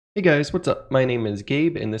Hey guys, what's up? My name is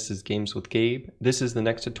Gabe and this is Games with Gabe. This is the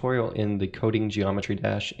next tutorial in the Coding Geometry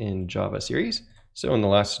Dash in Java series. So in the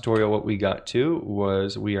last tutorial what we got to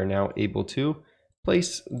was we are now able to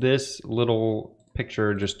place this little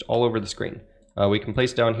picture just all over the screen. We can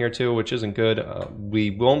place it down here too, which isn't good. We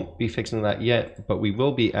won't be fixing that yet, but we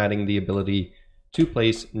will be adding the ability to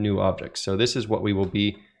place new objects. So this is what we will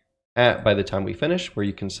be at by the time we finish, where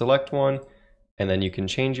you can select one and then you can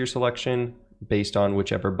change your selection based on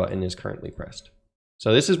whichever button is currently pressed.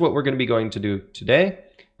 So this is what we're going to be going to do today.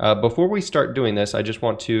 Before we start doing this, I just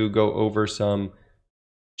want to go over some,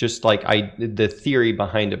 the theory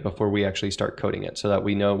behind it before we actually start coding it, so that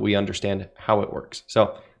we understand how it works.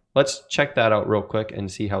 So let's check that out real quick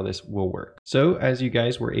and see how this will work. So as you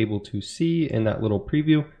guys were able to see in that little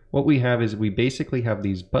preview, what we have is we basically have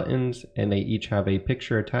these buttons and they each have a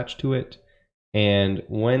picture attached to it. And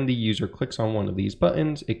when the user clicks on one of these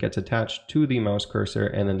buttons, it gets attached to the mouse cursor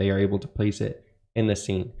and then they are able to place it in the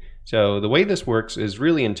scene. So the way this works is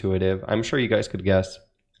really intuitive. I'm sure you guys could guess.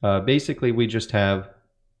 Basically, we just have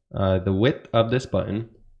the width of this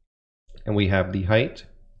button and we have the height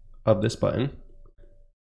of this button.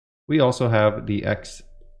 We also have the X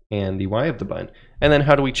and the Y of the button. And then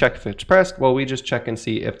how do we check if it's pressed? Well, we just check and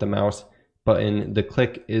see if the mouse button, the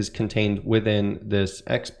click is contained within this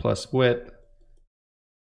X plus width,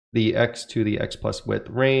 the X to the X plus width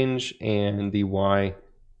range, and the Y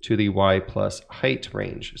to the Y plus height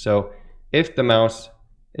range. So if the mouse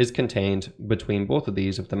is contained between both of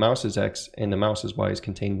these, if the mouse's X and the mouse's Y is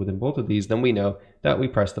contained within both of these, then we know that we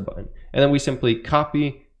press the button. And then we simply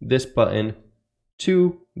copy this button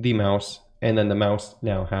to the mouse, and then the mouse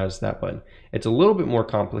now has that button. It's a little bit more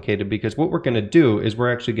complicated because what we're going to do is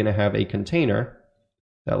we're actually going to have a container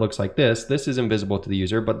that looks like this. This is invisible to the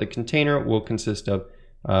user, but the container will consist of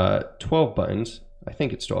 12 buttons. I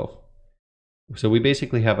think it's 12. So we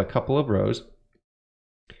basically have a couple of rows.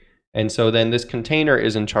 And so then this container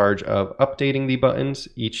is in charge of updating the buttons,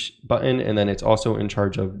 each button, and then it's also in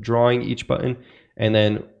charge of drawing each button. And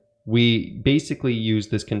then we basically use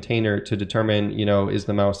this container to determine, is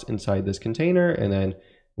the mouse inside this container? And then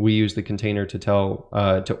we use the container to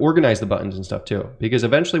to organize the buttons and stuff too. Because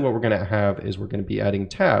eventually what we're going to have is we're going to be adding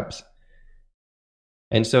tabs.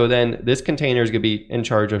 And so then this container is going to be in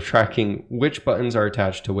charge of tracking which buttons are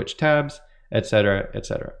attached to which tabs, etc.,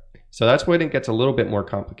 etc. So that's when it gets a little bit more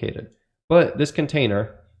complicated. But this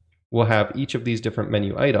container will have each of these different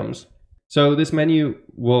menu items. So this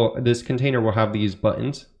container will have these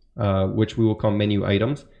buttons, which we will call menu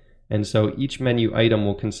items. And so each menu item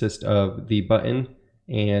will consist of the button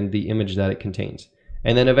and the image that it contains.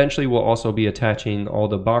 And then eventually we'll also be attaching all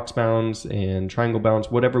the box bounds and triangle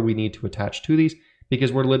bounds, whatever we need to attach to these,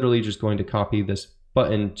 because we're literally just going to copy this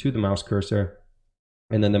button to the mouse cursor,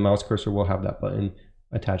 and then the mouse cursor will have that button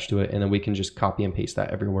attached to it, and then we can just copy and paste that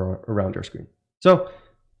everywhere around our screen. So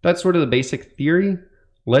that's sort of the basic theory.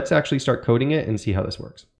 Let's actually start coding it and see how this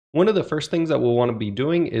works. One of the first things that we'll want to be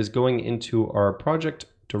doing is going into our project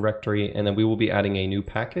directory, and then we will be adding a new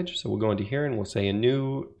package. So we'll go into here and we'll say a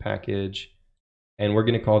new package, and we're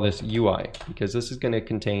going to call this UI, because this is going to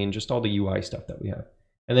contain just all the UI stuff that we have.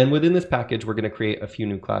 And then within this package, we're going to create a few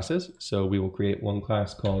new classes. So we will create one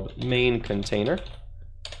class called main container.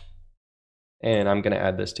 And I'm going to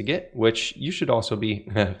add this to Git, which you should also be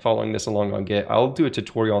following this along on Git. I'll do a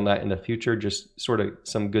tutorial on that in the future, just sort of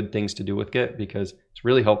some good things to do with Git, because it's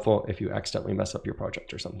really helpful if you accidentally mess up your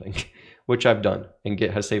project or something, which I've done, and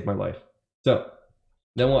Git has saved my life. So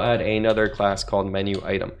then we'll add another class called menu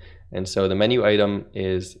item. And so the menu item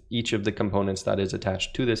is each of the components that is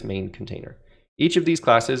attached to this main container. Each of these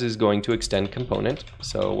classes is going to extend component.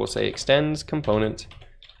 So we'll say extends component,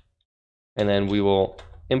 and then we will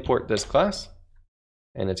import this class,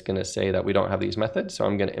 and it's going to say that we don't have these methods. So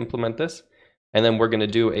I'm going to implement this, and then we're going to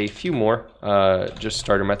do a few more just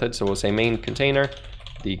starter methods. So we'll say main container,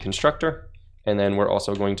 the constructor, and then we're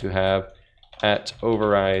also going to have at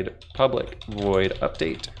override public void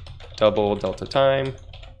update double delta time,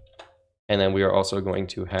 and then we are also going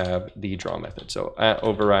to have the draw method. So at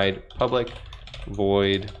override public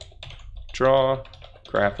void draw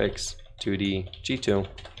graphics 2D G2,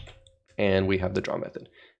 and we have the draw method.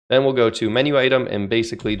 Then we'll go to menu item and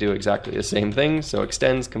basically do exactly the same thing. So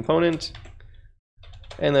extends component,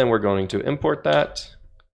 and then we're going to import that,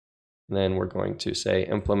 and then we're going to say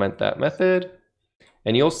implement that method.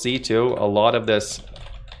 And you'll see too, a lot of this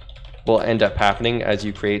will end up happening as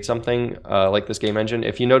you create something like this game engine.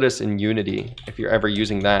 If you notice in Unity, if you're ever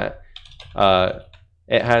using that,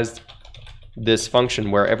 it has this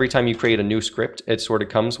function where every time you create a new script, it sort of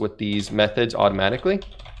comes with these methods automatically,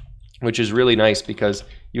 which is really nice because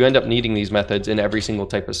you end up needing these methods in every single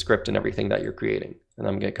type of script and everything that you're creating. And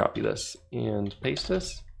I'm going to copy this and paste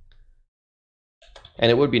this. And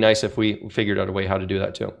it would be nice if we figured out a way how to do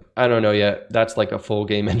that too. I don't know yet. That's like a full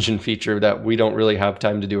game engine feature that we don't really have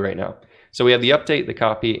time to do right now. So we have the update, the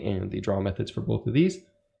copy, and the draw methods for both of these.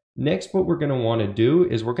 Next, what we're going to want to do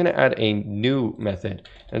is we're going to add a new method.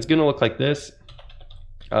 And it's going to look like this.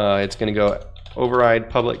 It's going to go override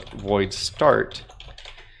public void start.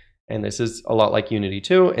 And this is a lot like Unity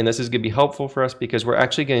 2. And this is going to be helpful for us because we're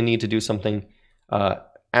actually going to need to do something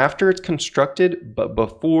after it's constructed, but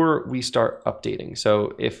before we start updating.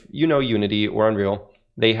 So if you know Unity or Unreal,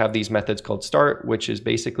 they have these methods called start, which is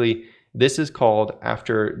basically, this is called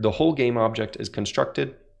after the whole game object is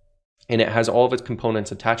constructed and it has all of its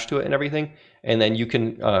components attached to it and everything. And then you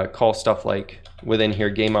can call stuff like within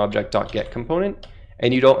here GameObject.getComponent,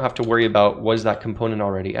 and you don't have to worry about was that component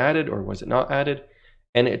already added or was it not added.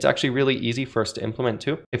 And it's actually really easy for us to implement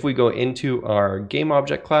too. If we go into our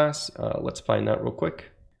GameObject class, let's find that real quick.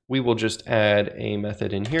 We will just add a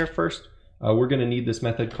method in here first. We're going to need this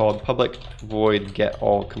method called public void get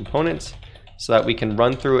all components so that we can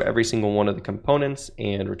run through every single one of the components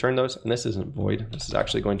and return those. And this isn't void. This is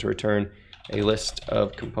actually going to return a list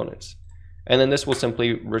of components. And then this will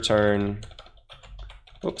simply return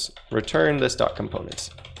this dot components.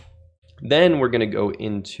 Then we're going to go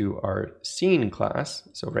into our scene class,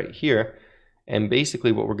 so right here, and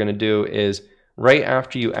basically what we're going to do is right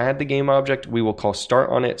after you add the game object, we will call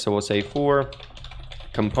start on it. So we'll say for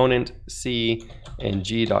component C and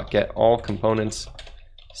G.get all components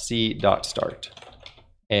C.start.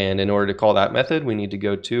 And in order to call that method, we need to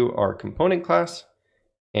go to our component class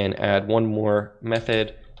and add one more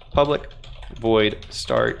method, public void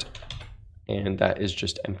start, and that is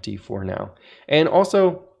just empty for now. And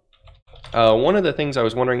also, one of the things I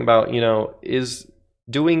was wondering about, is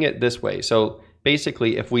doing it this way. So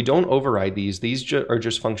basically, if we don't override these are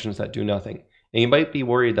just functions that do nothing. And you might be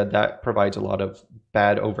worried that that provides a lot of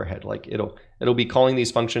bad overhead. Like it'll be calling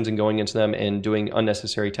these functions and going into them and doing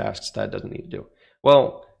unnecessary tasks that it doesn't need to do.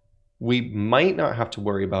 Well, we might not have to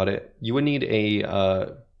worry about it. You would need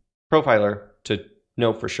a profiler to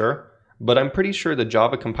know for sure. But I'm pretty sure the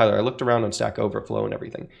Java compiler, I looked around on Stack Overflow and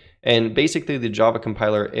everything, and basically the Java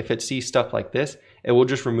compiler, if it sees stuff like this, it will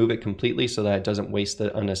just remove it completely so that it doesn't waste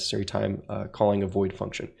the unnecessary time calling a void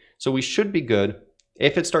function. So we should be good.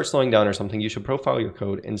 If it starts slowing down or something, you should profile your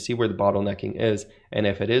code and see where the bottlenecking is. And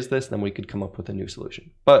if it is this, then we could come up with a new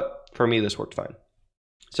solution. But for me, this worked fine.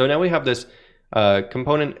 So now we have this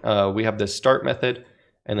component, we have this start method.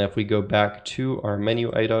 And if we go back to our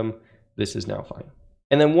menu item, this is now fine.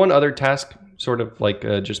 And then one other task, sort of like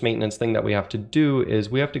just maintenance thing that we have to do is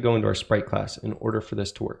we have to go into our sprite class in order for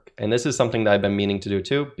this to work. And this is something that I've been meaning to do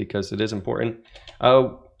too, because it is important.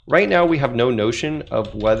 Right now we have no notion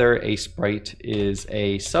of whether a sprite is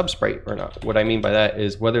a subsprite or not. What I mean by that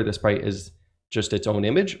is whether the sprite is just its own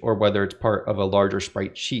image or whether it's part of a larger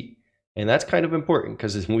sprite sheet. And that's kind of important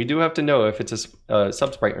because we do have to know if it's a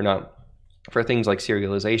subsprite or not, for things like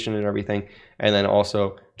serialization and everything, and then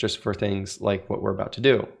also just for things like what we're about to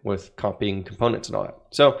do with copying components and all that.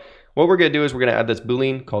 So what we're going to do is we're going to add this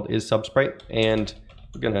boolean called isSubsprite, and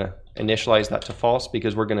we're going to initialize that to false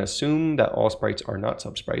because we're going to assume that all sprites are not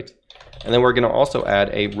subsprites. And then we're going to also add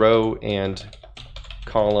a row and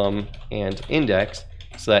column and index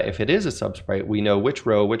so that if it is a subsprite, we know which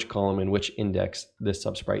row, which column, and which index this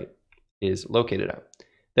subsprite is located at.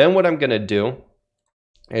 Then what I'm going to do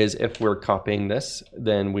is if we're copying this,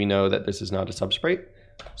 then we know that this is not a subsprite,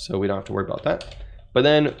 so we don't have to worry about that. But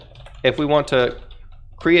then if we want to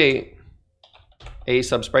create a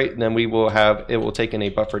subsprite, then we will have, it will take in a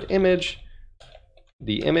buffered image,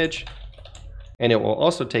 the image, and it will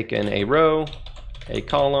also take in a row, a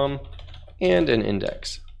column, and an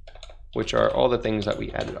index, which are all the things that we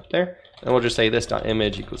added up there. And we'll just say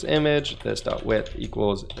this.image equals image, this.width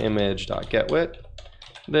equals image.getWidth,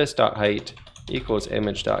 this.height equals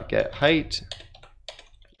image.getHeight,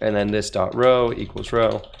 and then this.row equals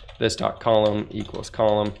row, this.column equals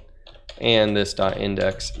column, and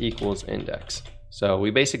this.index equals index. So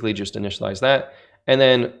we basically just initialize that. And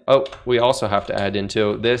then, we also have to add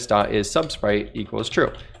into this.isSubsprite equals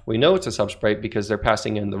true. We know it's a subsprite because they're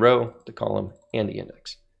passing in the row, the column, and the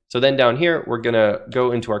index. So then down here, we're gonna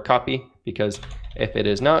go into our copy because if it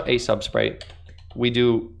is not a subsprite, we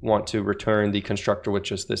do want to return the constructor with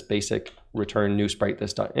just this basic return new sprite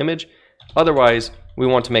this.image. Otherwise, we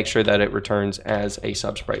want to make sure that it returns as a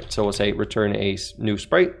subsprite. So we'll say return a new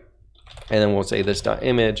sprite, and then we'll say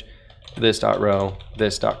this.image, this.row,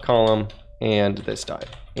 this.column, and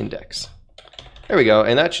this.index. There we go,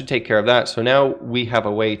 and that should take care of that. So now we have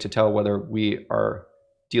a way to tell whether we are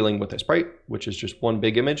dealing with a sprite, which is just one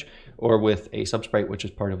big image, or with a subsprite, which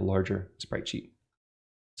is part of a larger sprite sheet.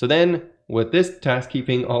 So then with this task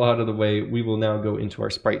keeping all out of the way, we will now go into our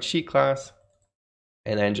sprite sheet class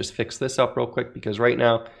and then just fix this up real quick, because right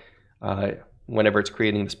now, whenever it's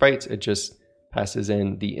creating the sprites, it just passes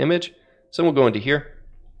in the image. So we'll go into here,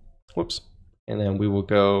 whoops, and then we will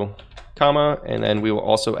go comma, and then we will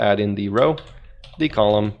also add in the row, the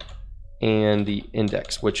column, and the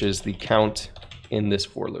index, which is the count in this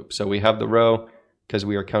for loop. So we have the row because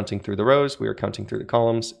we are counting through the rows, we are counting through the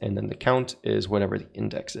columns, and then the count is whatever the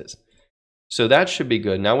index is. So that should be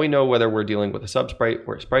good. Now we know whether we're dealing with a subsprite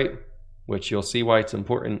or a sprite, which you'll see why it's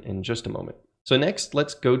important in just a moment. So next,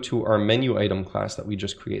 let's go to our menu item class that we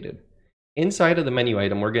just created. Inside of the menu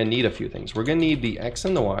item, we're going to need a few things. We're going to need the X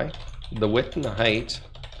and the Y, the width and the height,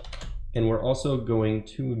 and we're also going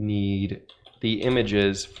to need the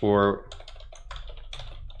images for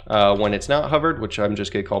when it's not hovered, which I'm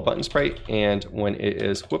just going to call button sprite, and when it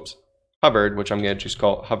is, whoops, hovered, which I'm going to just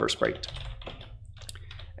call hover sprite.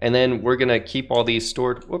 And then we're going to keep all these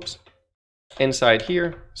stored, whoops, inside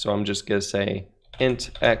here. So I'm just going to say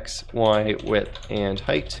int X, Y, width, and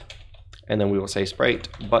height. And then we will say sprite,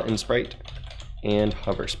 button sprite, and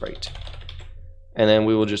hover sprite. And then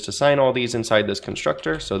we will just assign all these inside this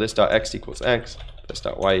constructor. So this dot X equals X, this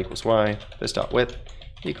dot Y equals Y, this dot width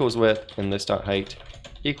equals width, and this dot height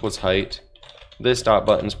equals height. This dot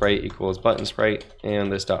button sprite equals button sprite,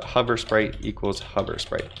 and this dot hover sprite equals hover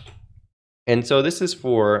sprite. And so this is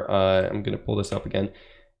for, I'm going to pull this up again.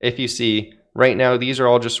 If you see right now, these are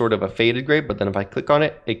all just sort of a faded gray, but then if I click on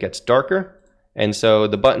it, it gets darker. And so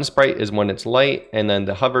the button sprite is when it's light, and then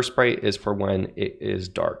the hover sprite is for when it is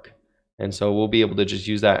dark. And so we'll be able to just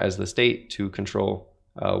use that as the state to control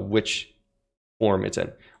which form it's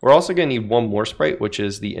in. We're also going to need one more sprite, which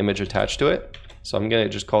is the image attached to it. So I'm going to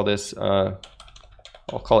just call this, I'll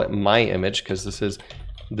call it my image, because this is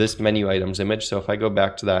this menu item's image. So if I go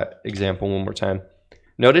back to that example one more time,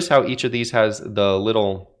 notice how each of these has the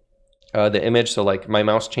little, the image. So like my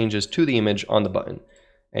mouse changes to the image on the button.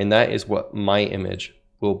 And that is what my image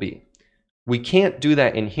will be. We can't do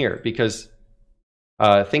that in here because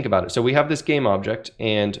think about it. So we have this game object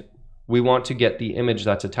and we want to get the image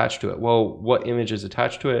that's attached to it. Well, what image is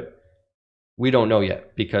attached to it? We don't know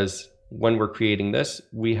yet, because when we're creating this,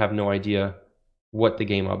 we have no idea what the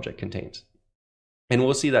game object contains. And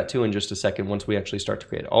we'll see that too in just a second once we actually start to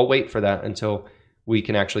create it. I'll wait for that until we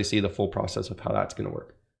can actually see the full process of how that's going to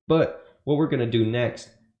work. But what we're going to do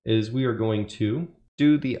next is we are going to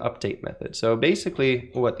do the update method. So basically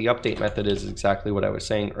what the update method is exactly what I was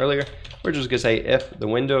saying earlier. We're just going to say if the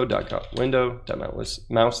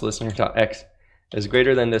window.getWindow.mouseListener.x is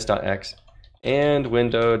greater than this.x, and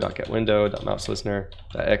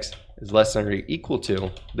window.getWindow.mouseListener.x is less than or equal to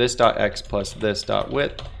this.x plus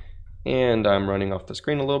this.width. And I'm running off the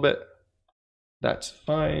screen a little bit. That's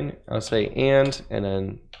fine. I'll say and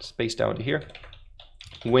then space down to here.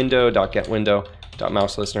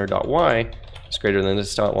 Window.getWindow.mouseListener.y is greater than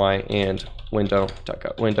this.y, and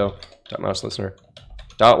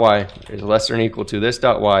window.getWindow.mouseListener.y is less than or equal to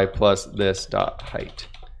this.y plus this.height.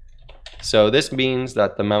 So this means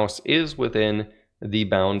that the mouse is within the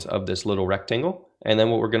bounds of this little rectangle. And then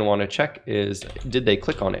what we're going to want to check is, did they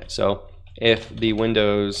click on it? So if the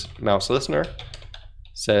Windows mouse listener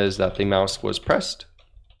says that the mouse was pressed,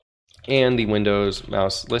 and the Windows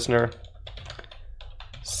mouse listener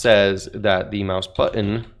says that the mouse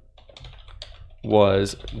button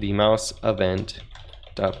was the mouse event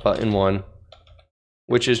button 1,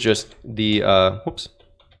 which is just the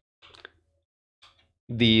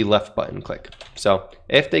the left button click. So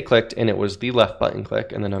if they clicked and it was the left button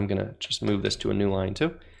click, and then I'm gonna just move this to a new line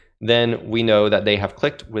too, then we know that they have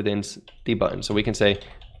clicked within the button. So we can say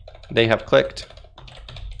they have clicked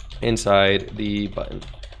inside the button,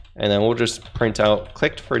 and then we'll just print out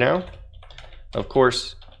clicked for now. Of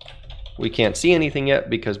course, we can't see anything yet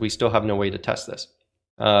because we still have no way to test this.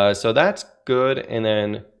 So that's good. And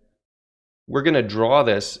then we're going to draw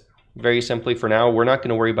this very simply for now. We're not going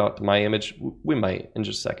to worry about my image. We might in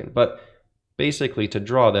just a second. But basically to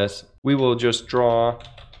draw this, we will just draw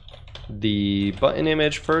the button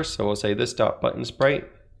image first. So we'll say this dot button sprite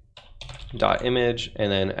dot image, and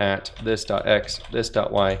then at this dot x, this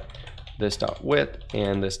dot y, this dot width,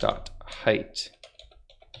 and this dot height.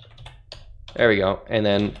 There we go. And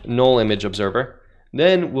then null image observer.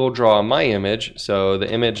 Then we'll draw my image, so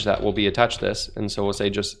the image that will be attached to this. And so we'll say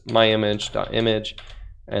just my image dot image,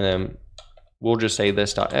 and then we'll just say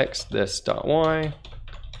this dot x, this dot y,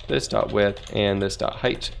 this dot width, and this dot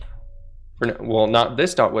height. Well, not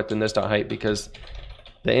this dot width and this dot height, because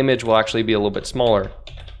the image will actually be a little bit smaller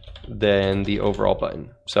than the overall button.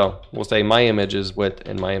 So we'll say my image is width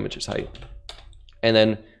and my image is height. And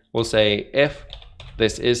then we'll say if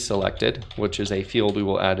this is selected, which is a field we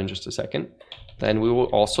will add in just a second, then we will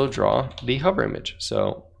also draw the hover image.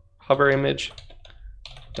 So hover image,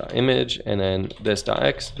 dot image, and then this dot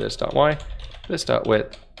x, this dot y, this dot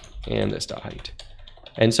width, and this dot height.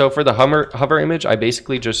 And so for the hover image, I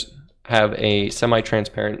basically just have a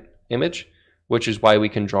semi-transparent image, which is why we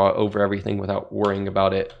can draw over everything without worrying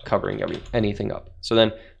about it covering anything up. So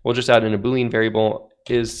then we'll just add in a Boolean variable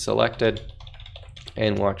is selected,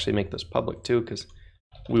 and we'll actually make this public too, because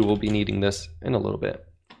we will be needing this in a little bit.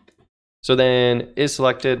 So then is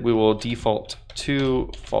selected, we will default to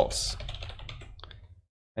false.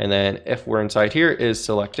 And then if we're inside here, is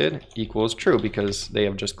selected equals true, because they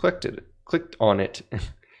have just clicked on it.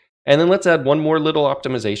 And then let's add one more little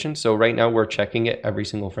optimization. So right now we're checking it every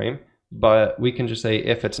single frame, but we can just say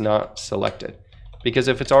if it's not selected, because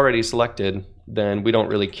if it's already selected, then we don't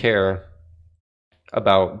really care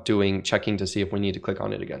about checking to see if we need to click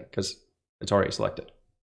on it again, because it's already selected.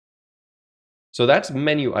 So that's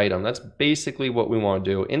menu item. That's basically what we want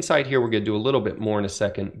to do. Inside here, we're going to do a little bit more in a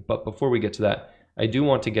second, but before we get to that, I do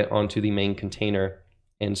want to get onto the main container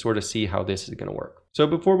and sort of see how this is going to work. So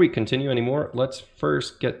before we continue anymore, let's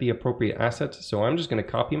first get the appropriate assets. So I'm just going to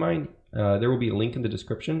copy mine. There will be a link in the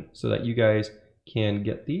description so that you guys can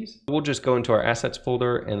get these. We'll just go into our assets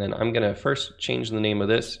folder, and then I'm going to first change the name of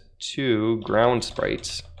this to ground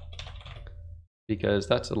sprites, because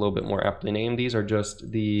that's a little bit more aptly named. These are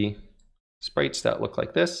just the sprites that look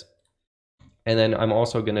like this. And then I'm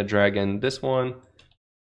also going to drag in this one,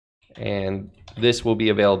 and this will be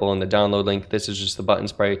available in the download link. This is just the button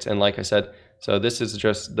sprites, and like I said, so this is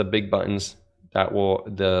just the big buttons that will,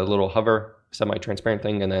 the little hover semi-transparent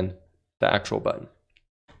thing, and then the actual button.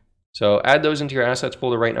 So add those into your assets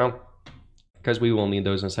folder right now, because we will need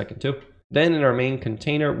those in a second too. Then in our main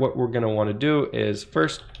container, what we're going to want to do is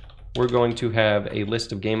first we're going to have a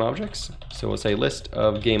list of game objects. So we'll say list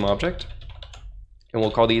of game object, and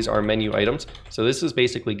we'll call these our menu items. So this is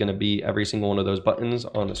basically going to be every single one of those buttons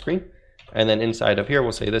on the screen. And then inside of here,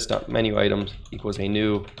 we'll say this dot menu items equals a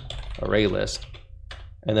new array list.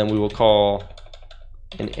 And then we will call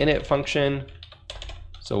an init function.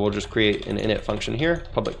 So we'll just create an init function here,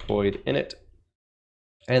 public void init.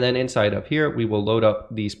 And then inside of here, we will load up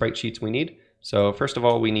the sprite sheets we need. So first of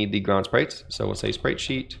all, we need the ground sprites. So we'll say sprite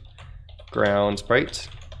sheet ground sprites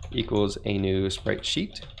equals a new sprite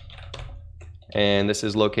sheet. And this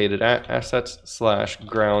is located at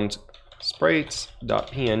assets/ground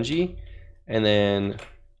sprites.png. And then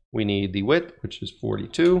we need the width, which is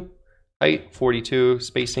 42, height 42,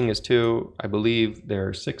 spacing is 2. I believe there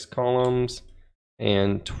are 6 columns,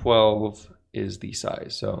 and 12 is the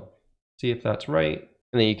size. So see if that's right.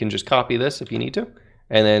 And then you can just copy this if you need to.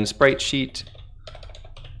 And then sprite sheet,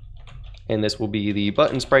 and this will be the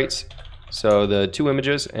button sprites. So the 2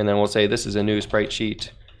 images, and then we'll say this is a new sprite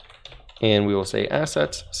sheet, and we will say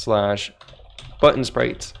assets/button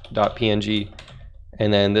sprites.png.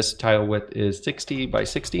 And then this tile width is 60 by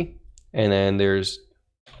 60. And then there's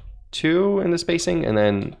 2 in the spacing, and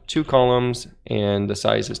then 2 columns, and the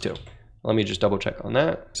size is 2. Let me just double check on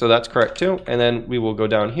that. So that's correct too. And then we will go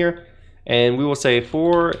down here, and we will say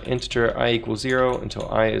for integer I equals 0 until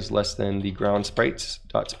I is less than the ground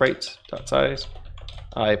sprites.size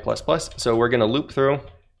I plus plus. So we're going to loop through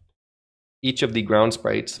each of the ground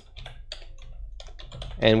sprites,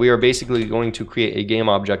 and we are basically going to create a game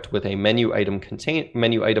object with a menu item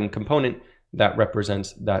component that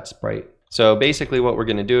represents that sprite. So basically what we're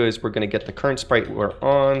going to do is we're going to get the current sprite we're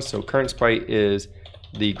on. So current sprite is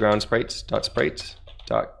the ground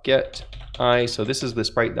sprites.sprites.get I. So this is the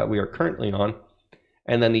sprite that we are currently on.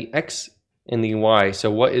 And then the X and the Y.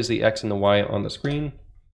 So what is the X and the Y on the screen?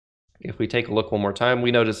 If we take a look one more time,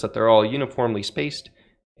 we notice that they're all uniformly spaced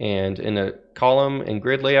and in a column and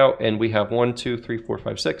grid layout, and we have 1, 2, 3, 4,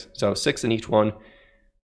 5, 6. So 6 in each one.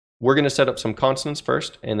 We're going to set up some constants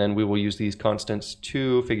first, and then we will use these constants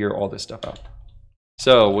to figure all this stuff out.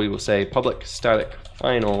 So we will say public static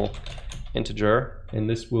final integer, and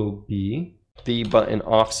this will be the button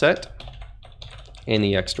offset in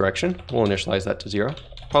the X direction. We'll initialize that to 0.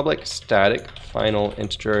 Public static final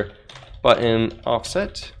integer button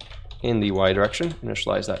offset in the Y direction.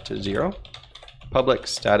 Initialize that to 0. Public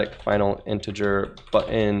static final integer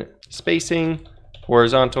button spacing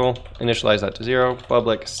horizontal. Initialize that to 0.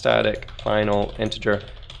 Public static final integer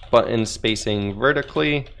button spacing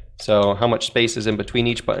vertically. So how much space is in between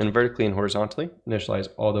each button vertically and horizontally. Initialize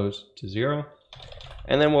all those to 0.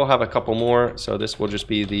 And then we'll have a couple more. So this will just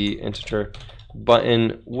be the integer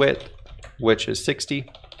button width, which is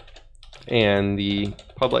 60. and the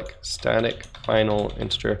public static final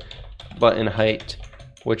integer button height,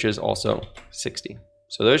 which is also 60.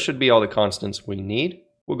 So those should be all the constants we need.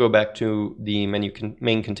 We'll go back to the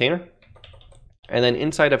main container. And then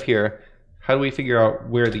inside of here, how do we figure out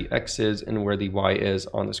where the X is and where the Y is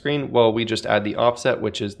on the screen? Well, we just add the offset,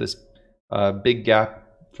 which is this big gap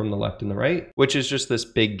from the left and the right, which is just this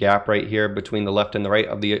big gap right here between the left and the right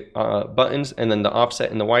of the buttons. And then the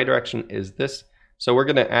offset in the Y direction is this. So we're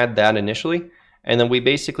gonna add that initially. And then we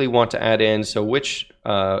basically want to add in, so which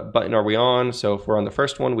button are we on? So if we're on the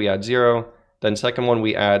first one, we add 0. Then second one,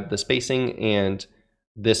 we add the spacing and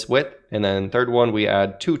this width. And then third one, we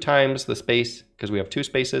add 2 times the space because we have 2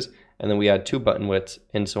 spaces. And then we add 2 button widths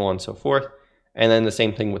and so on and so forth. And then the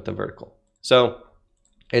same thing with the vertical. So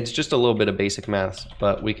it's just a little bit of basic maths,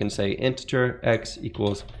 but we can say integer x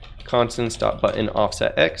equals constants.button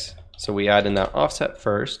offset x. So we add in that offset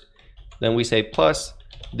first. Then we say plus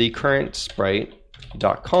the current sprite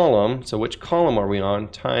dot column. So which column are we on?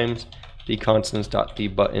 Times the constants dot the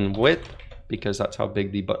button width, because that's how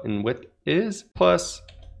big the button width is, plus,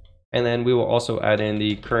 and then we will also add in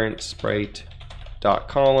the current sprite dot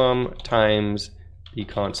column times the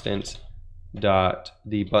constant dot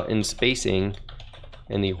the button spacing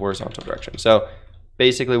in the horizontal direction. So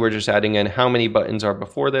basically we're just adding in how many buttons are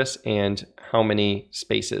before this and how many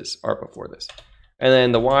spaces are before this. And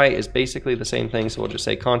then the Y is basically the same thing, so we'll just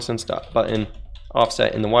say constants dot button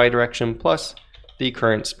offset in the Y direction plus the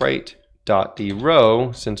current sprite dot the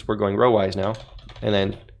row, since we're going row wise now, and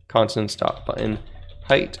then constants dot button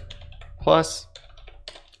height plus,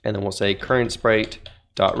 and then we'll say current sprite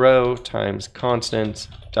dot row times constants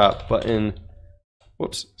dot button,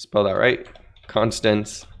 whoops, spell that right,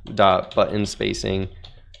 constants dot button spacing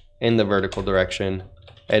in the vertical direction.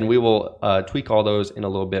 And we will tweak all those in a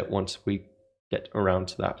little bit once we get around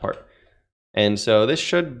to that part. And so this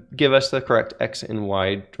should give us the correct X and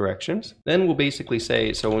Y directions. Then we'll basically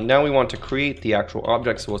say, so now we want to create the actual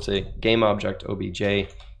object. So we'll say game object obj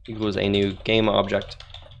equals a new game object.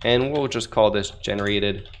 And we'll just call this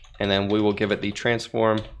generated. And then we will give it the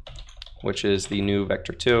transform, which is the new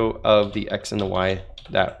vector 2 of the X and the Y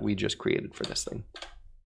that we just created for this thing.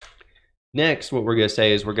 Next, what we're going to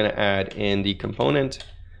say is we're going to add in the component.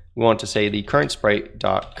 We want to say the current sprite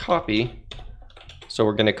dot copy. So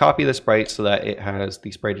we're going to copy the sprite so that it has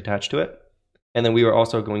the sprite attached to it. And then we are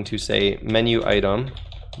also going to say menu item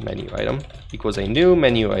equals a new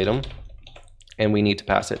menu item. And we need to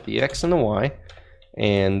pass it the X and the Y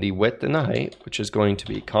and the width and the height, which is going to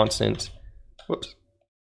be constant,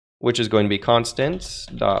 which is going to be constants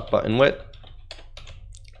dot button width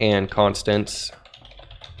and constants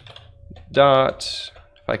dot,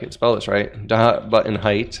 if I can spell this right, dot button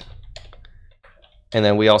height. And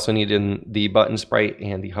then we also need in the button sprite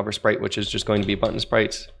and the hover sprite, which is just going to be button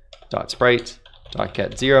sprites dot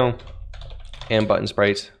get 0 and button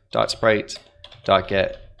sprites dot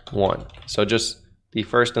get 1. So just the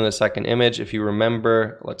first and the second image. If you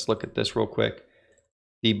remember, let's look at this real quick.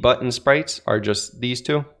 The button sprites are just these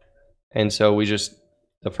two. And so we just,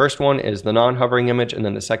 the first one is the non-hovering image, and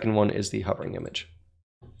then the second one is the hovering image.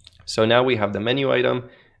 So now we have the menu item,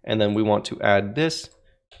 and then we want to add this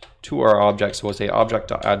to our object. So we'll say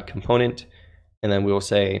object.add component, and then we'll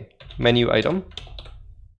say menu item,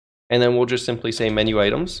 and then we'll just simply say menu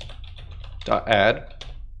items.add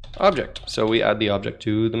object. So we add the object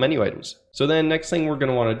to the menu items. So then next thing we're going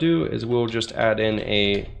to want to do is we'll just add in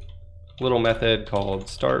a little method called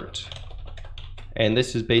start. And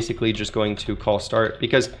this is basically just going to call start,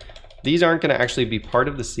 because these aren't going to actually be part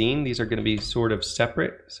of the scene. These are going to be sort of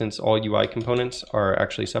separate, since all UI components are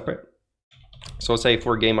actually separate. So we'll say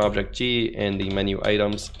for game object G and the menu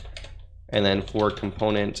items, and then for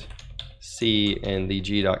component C and the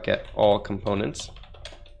G.get all components,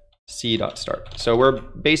 C.start. So we're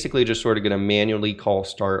basically just sort of going to manually call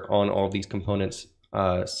start on all these components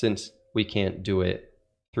since we can't do it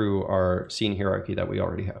through our scene hierarchy that we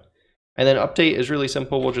already have. And then update is really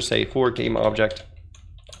simple. We'll just say for game object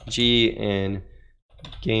G and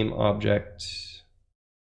game object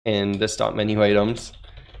and this dot menu items,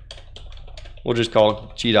 we'll just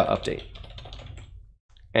call g.update.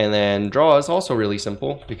 And then draw is also really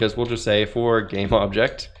simple, because we'll just say for game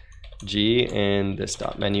object G and this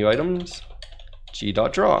dot menu items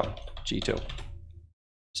g.draw G2.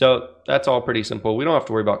 So that's all pretty simple. We don't have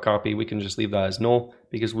to worry about copy. We can just leave that as null,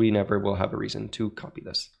 because we never will have a reason to copy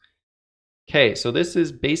this. Okay, so this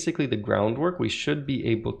is basically the groundwork. We should be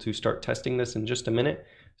able to start testing this in just a minute.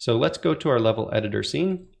 So let's go to our level editor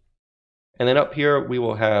scene. And then up here, we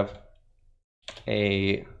will have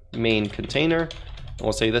a main container. And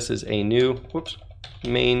we'll say this is a new,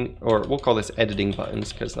 main, or we'll call this editing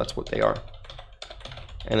buttons because that's what they are.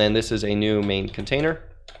 And then this is a new main container.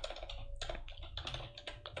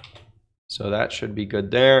 So that should be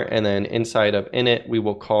good there. And then inside of init, we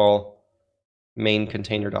will call main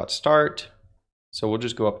container.start. So we'll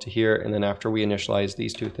just go up to here, and then after we initialize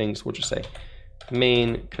these two things, we'll just say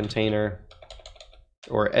main container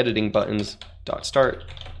or editing buttons.start.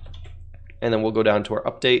 And then we'll go down to our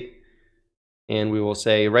update, and we will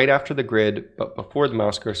say right after the grid, but before the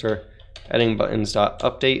mouse cursor, editing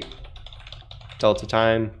buttons.update delta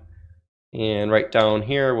time. And right down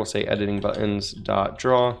here, we'll say editing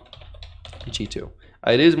buttons.draw G2.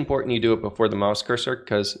 It is important you do it before the mouse cursor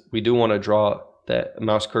because we do want to draw that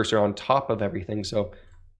mouse cursor on top of everything. So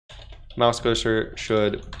mouse cursor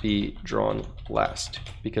should be drawn last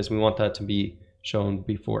because we want that to be shown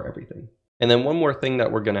before everything. And then one more thing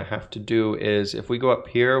that we're going to have to do is if we go up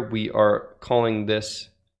here, we are calling this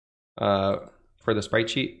for the sprite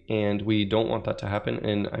sheet, and we don't want that to happen.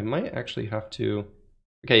 And I might actually have to,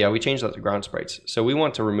 okay, yeah, we changed that to ground sprites. So we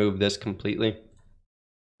want to remove this completely.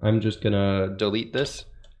 I'm just going to delete this.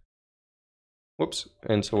 Whoops.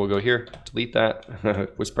 And so we'll go here, delete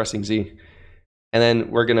that, was pressing Z. And then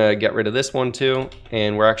we're going to get rid of this one too.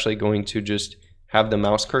 And we're actually going to just have the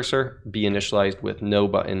mouse cursor be initialized with no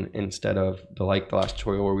button instead of the last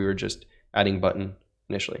tutorial where we were just adding button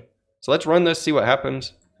initially. So let's run this, see what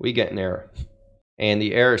happens. We get an error. And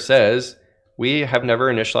the error says, we have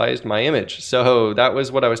never initialized my image. So that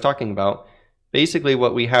was what I was talking about. Basically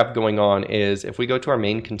what we have going on is if we go to our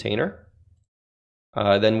main container,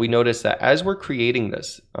 then we notice that as we're creating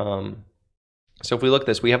this, so if we look at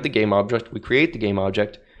this, we have the game object, we create the game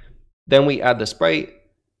object, then we add the sprite,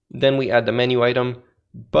 then we add the menu item,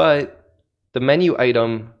 but the menu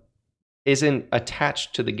item isn't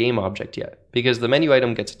attached to the game object yet because the menu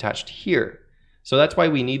item gets attached here. So that's why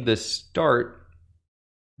we need this start,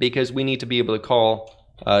 because we need to be able to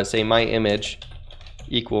call, say my image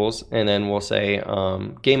equals, and then we'll say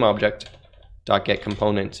game object dot get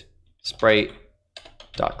component sprite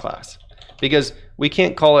dot class, because we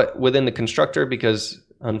can't call it within the constructor because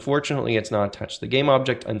unfortunately it's not attached to the game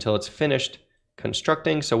object until it's finished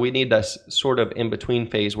constructing. So we need this sort of in between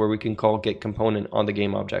phase where we can call get component on the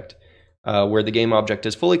game object, where the game object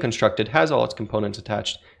is fully constructed, has all its components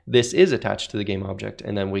attached. This is attached to the game object,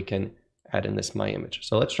 and then we can add in this my image.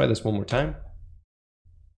 So let's try this one more time.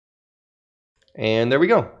 And there we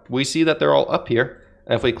go. We see that they're all up here.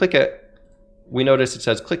 And if we click it, we notice it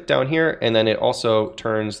says click down here, and then it also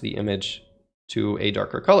turns the image to a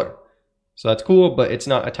darker color. So that's cool, but it's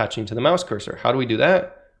not attaching to the mouse cursor. How do we do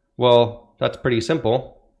that? Well, that's pretty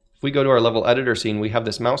simple. If we go to our level editor scene, we have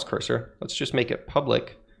this mouse cursor. Let's just make it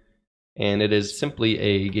public, and it is simply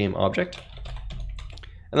a game object.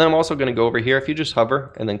 And then I'm also going to go over here. If you just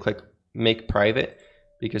hover and then click make private,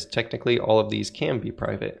 because technically all of these can be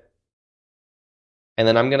private. And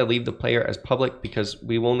then I'm going to leave the player as public because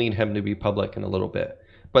we will need him to be public in a little bit.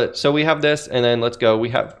 But so we have this, and then let's go. We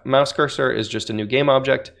have mouse cursor is just a new game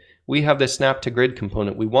object. We have this snap to grid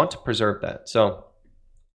component. We want to preserve that. So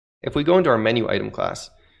if we go into our menu item class,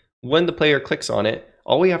 when the player clicks on it,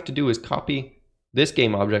 all we have to do is copy this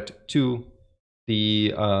game object to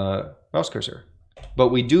the mouse cursor. But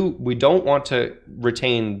we don't want to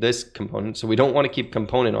retain this component, so we don't want to keep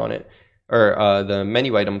component on it, or the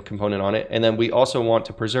menu item component on it, and then we also want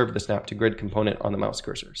to preserve the snap to grid component on the mouse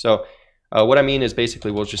cursor. So what I mean is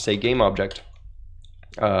basically we'll just say game object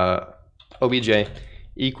obj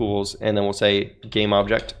equals, and then we'll say game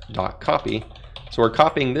object dot copy. So we're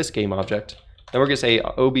copying this game object. Then we're going to say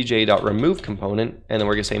obj dot remove component, and then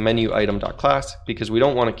we're going to say menu item dot class because we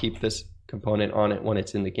don't want to keep this component on it when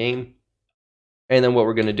it's in the game. And then what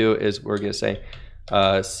we're going to do is we're going to say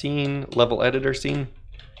scene level editor scene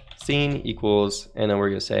equals, and then we're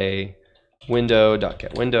going to say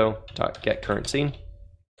window.get current scene.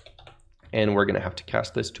 And we're going to have to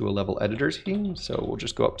cast this to a level editor scene. So we'll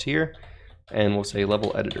just go up to here and we'll say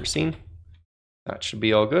level editor scene. That should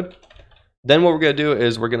be all good. Then what we're going to do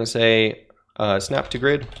is we're going to say snap to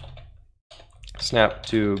grid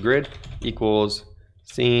equals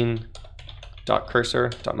scene dot cursor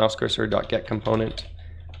dot mouse cursor dot get component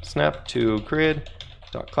snap to grid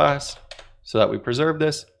dot class, so that we preserve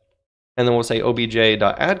this. And then we'll say obj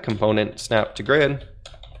dot add component snap to grid,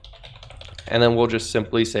 and then we'll just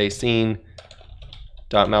simply say scene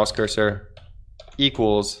dot mouse cursor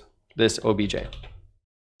equals this obj.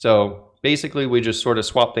 So basically we just sort of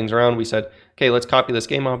swapped things around. We said, okay, let's copy this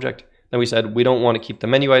game object. Then we said we don't want to keep the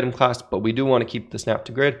menu item class, but we do want to keep the snap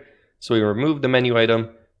to grid. So we removed the menu item,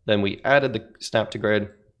 then we added the snap to grid,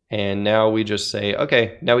 and now we just say,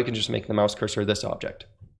 okay, now we can just make the mouse cursor this object,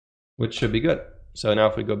 which should be good. So now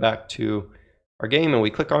if we go back to our game and we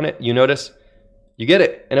click on it, you notice you get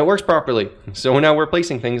it and it works properly. So now we're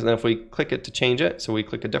placing things, and if we click it to change it, so we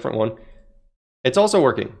click a different one, it's also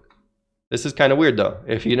working. This is kind of weird though.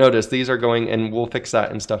 If you notice, these are going, and we'll fix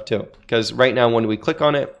that and stuff too. Because right now when we click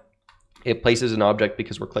on it, it places an object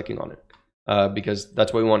because we're clicking on it. Because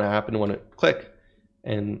that's what we want to happen when it click.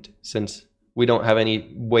 And since we don't have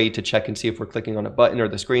any way to check and see if we're clicking on a button or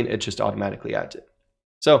the screen, it just automatically adds it.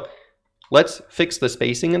 So let's fix the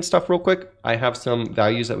spacing and stuff real quick. I have some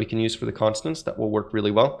values that we can use for the constants that will work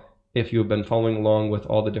really well if you have been following along with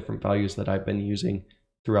all the different values that I've been using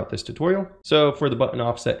throughout this tutorial. So for the button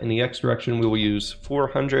offset in the X direction, we will use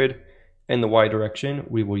 400. In the Y direction,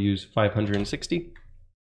 we will use 560.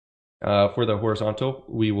 For the horizontal,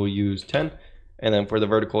 we will use 10. And then for the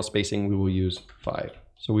vertical spacing, we will use 5.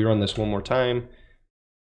 So we run this one more time,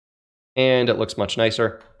 and it looks much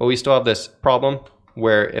nicer. But we still have this problem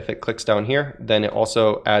where if it clicks down here, then it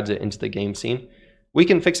also adds it into the game scene. We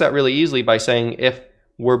can fix that really easily by saying if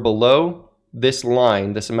we're below this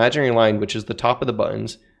line, this imaginary line, which is the top of the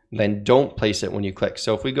buttons, then don't place it when you click.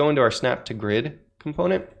 So if we go into our snap to grid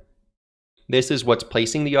component, this is what's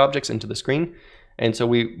placing the objects into the screen. And so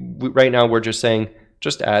we right now we're just saying,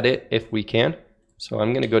 just add it if we can. So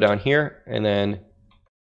I'm gonna go down here and then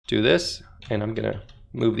do this, and I'm gonna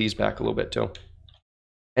move these back a little bit too.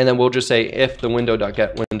 And then we'll just say if the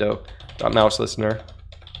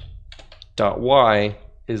window.getWindow.mouseListener.y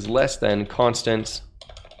is less than constants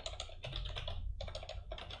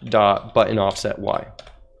dot button offset y,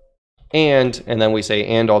 and then we say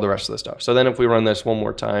and all the rest of the stuff. So then if we run this one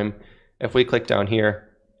more time, if we click down here,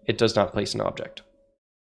 it does not place an object.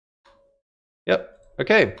 Yep.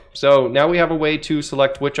 Okay, so now we have a way to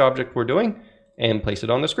select which object we're doing and place it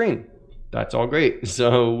on the screen. That's all great.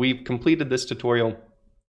 So we've completed this tutorial.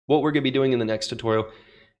 What we're going to be doing in the next tutorial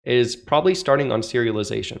is probably starting on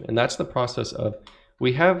serialization, and that's the process of,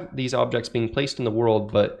 we have these objects being placed in the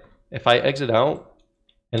world, but if I exit out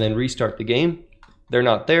and then restart the game, they're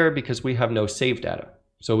not there because we have no save data.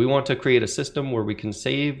 So we want to create a system where we can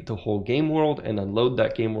save the whole game world and then load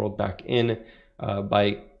that game world back in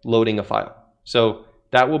by loading a file. So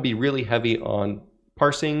that will be really heavy on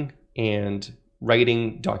parsing and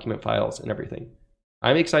writing document files and everything.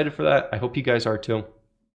 I'm excited for that. I hope you guys are too.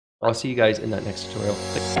 I'll see you guys in that next tutorial.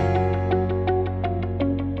 Thanks.